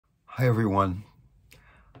Hi everyone,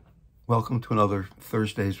 welcome to another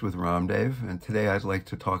Thursdays with RamDev, and today I'd like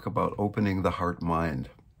to talk about opening the heart-mind.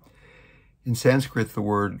 In Sanskrit, the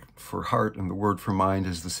word for heart and the word for mind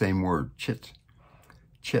is the same word, Chit.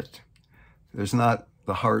 Chit. There's not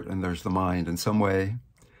the heart and there's the mind. In some way,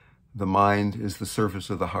 the mind is the surface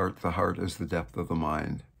of the heart is the depth of the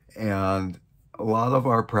mind. And a lot of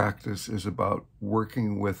our practice is about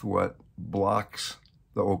working with what blocks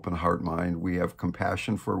the open heart-mind. We have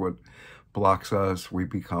compassion for what blocks us. We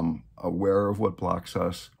become aware of what blocks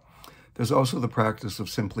us. There's also the practice of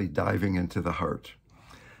simply diving into the heart.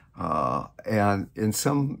 And in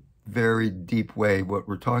some very deep way, what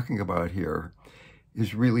we're talking about here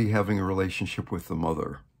is really having a relationship with the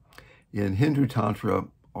mother. In Hindu Tantra,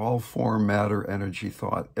 all form, matter, energy,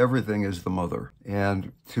 thought, everything is the mother.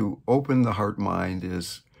 And to open the heart-mind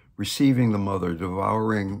is receiving the mother,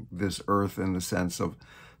 devouring this earth in the sense of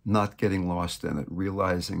not getting lost in it,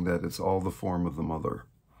 realizing that it's all the form of the mother.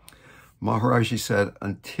 Maharaji said,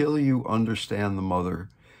 until you understand the mother,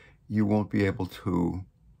 you won't be able to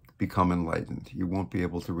become enlightened. You won't be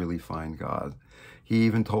able to really find God. He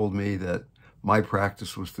even told me that my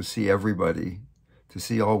practice was to see everybody, to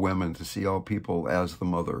see all women, to see all people as the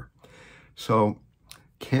mother. So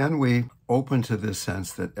can we open to this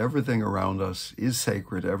sense that everything around us is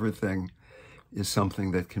sacred, everything is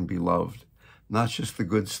something that can be loved? Not just the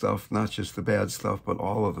good stuff, not just the bad stuff, but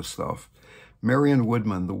all of the stuff. Marion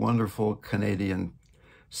Woodman, the wonderful Canadian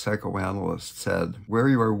psychoanalyst, said, where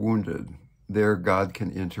you are wounded, there God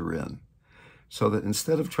can enter in. So that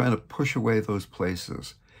instead of trying to push away those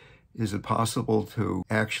places, is it possible to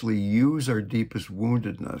actually use our deepest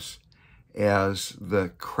woundedness as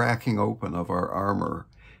the cracking open of our armor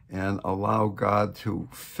and allow God to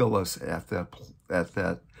fill us at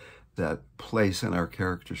that place in our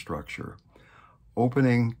character structure,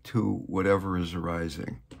 opening to whatever is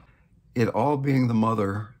arising. It all being the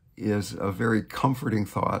mother is a very comforting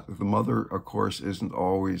thought. The mother, of course, isn't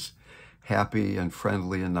always happy and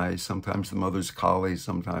friendly and nice. Sometimes the mother's collie,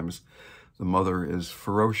 sometimes the mother is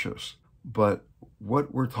ferocious. But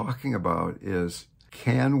what we're talking about is,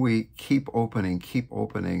 can we keep opening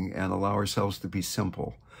and allow ourselves to be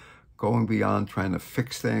simple, going beyond trying to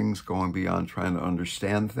fix things, going beyond trying to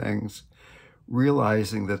understand things,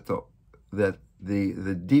 realizing that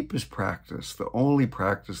the deepest practice, the only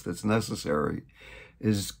practice that's necessary,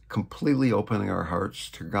 is completely opening our hearts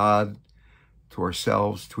to God, to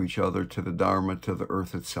ourselves, to each other, to the Dharma, to the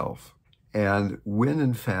earth itself. And when,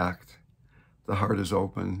 in fact, the heart is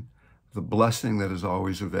open, the blessing that is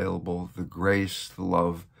always available, the grace, the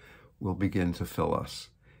love, will begin to fill us.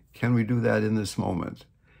 Can we do that in this moment?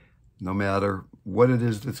 No matter what it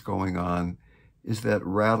is that's going on, is that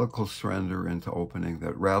radical surrender into opening,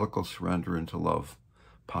 that radical surrender into love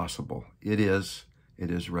possible? It is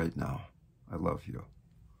right now. I love you.